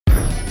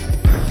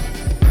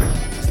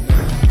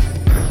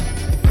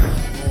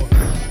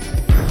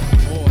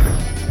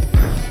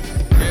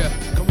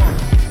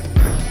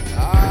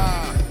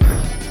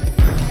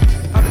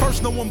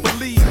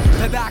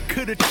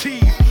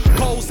achieve.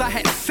 Goals I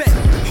had set,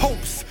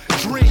 hopes,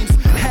 dreams.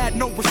 Had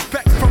no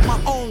respect from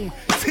my own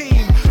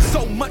team.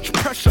 So much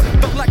pressure,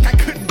 felt like I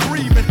couldn't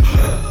breathe. And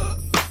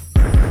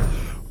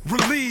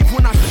relieved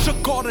when I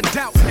shook all the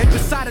doubt and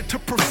decided to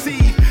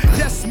proceed.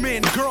 Yes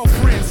men,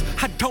 girlfriends,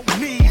 I don't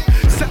need.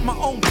 Set my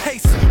own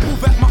pace,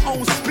 move at my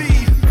own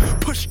speed.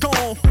 Pushed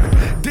on,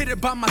 did it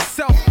by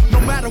myself. No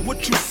matter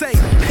what you say,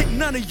 ain't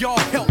none of y'all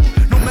help.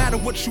 No matter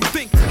what you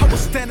think, I was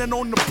standing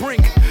on the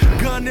brink.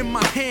 Gun in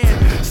my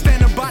hand,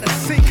 standing by the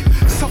sink.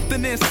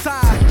 Something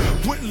inside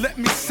wouldn't let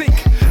me sink.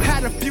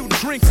 Had a few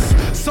drinks,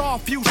 saw a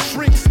few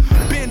shrinks.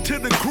 Been to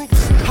the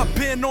groups, I've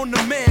been on the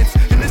meds.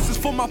 And this is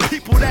for my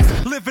people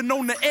that's living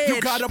on the edge.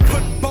 You gotta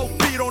put both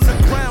feet on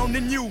the ground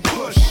and you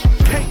push.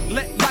 Can't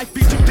let life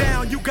beat you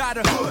down, you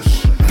gotta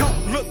push.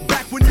 Don't look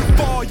back when you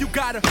fall, you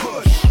gotta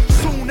push.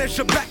 Soon as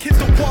your back hit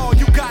the wall,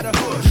 you gotta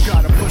push. You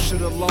gotta push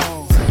it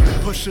along,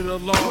 push it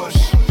along,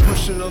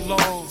 push it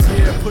along.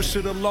 Yeah, push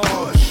it along,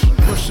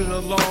 push it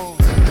along,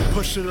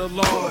 push it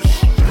along,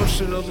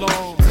 push it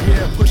along.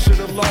 Yeah, push it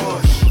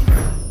along.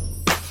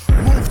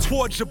 Move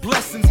towards your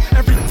blessings.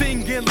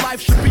 Everything in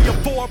life should be a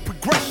forward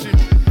progression.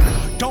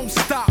 Don't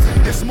stop,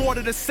 it's more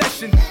to the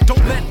session.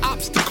 Don't let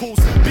obstacles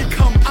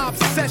become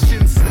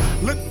obsessions.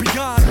 Look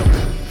beyond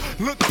them,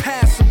 look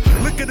past them.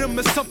 Look at them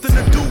as something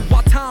to do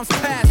while time's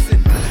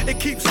passing. It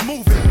keeps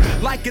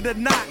moving, like it or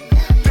not.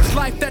 This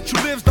life that you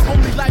live's the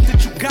only life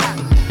that you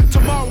got.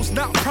 Tomorrow's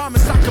not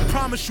promised, I can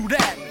promise you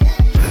that.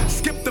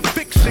 Skip the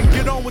fiction,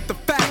 get on with the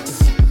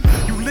facts.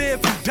 You live,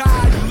 you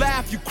die, you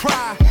laugh, you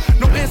cry.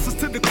 No answers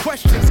to the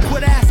questions,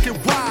 quit asking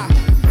why.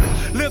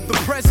 Live the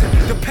present,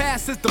 the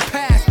past is the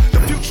past. The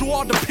future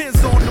all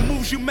depends on the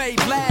moves you made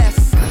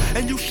last.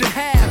 And you should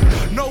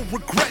have no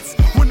regrets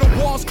when the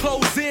walls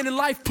close in and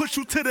life push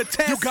you to the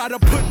test. You gotta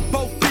put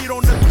both feet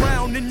on the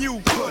ground and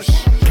you push.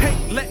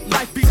 Can't let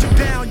life beat you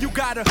down, you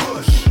gotta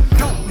push.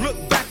 Don't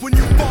look back when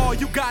you fall,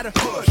 you gotta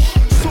push.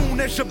 Soon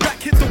as your back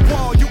hit the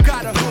wall, you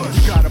gotta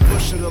push. You gotta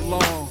push it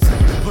along,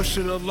 push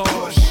it along,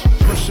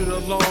 push it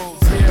along.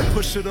 Yeah,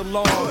 push it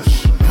along,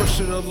 push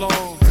it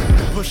along,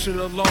 push it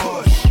along,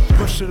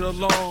 push it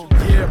along.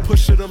 Yeah,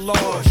 push it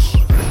along.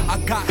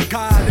 I got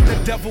God and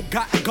the devil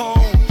got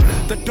gone.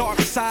 The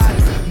dark side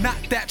is not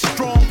that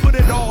strong. Put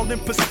it all in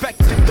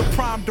perspective. The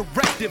prime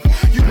directive: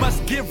 you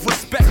must give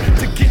respect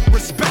to get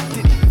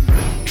respected.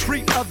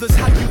 Treat others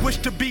how you wish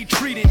to be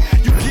treated.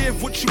 You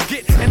give what you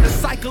get and the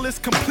cycle is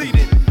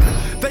completed.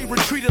 They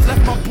retreated,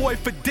 left my boy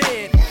for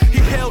dead. He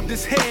held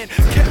his head,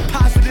 kept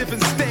positive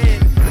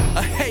instead.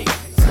 A hate,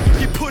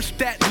 he pushed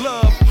that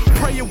love,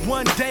 praying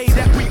one day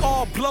that we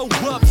all blow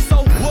up.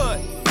 So what?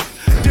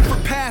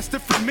 Different paths,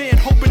 different men,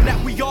 hoping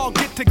that we all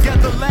get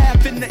together,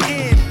 laugh in the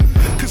end.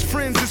 Cause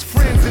friends is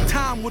friends and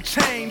time will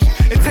change.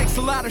 It takes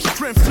a lot of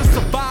strength to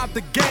survive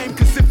the game.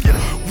 Cause if you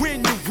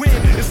win,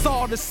 it's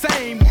all the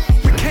same.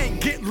 We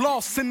can't get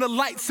lost in the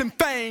lights and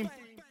fame.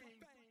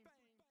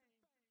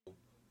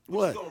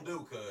 What? You gonna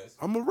do, cuz?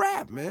 I'm a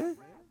rap, man.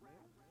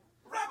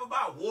 Rap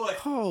about what?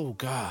 Oh,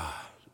 God.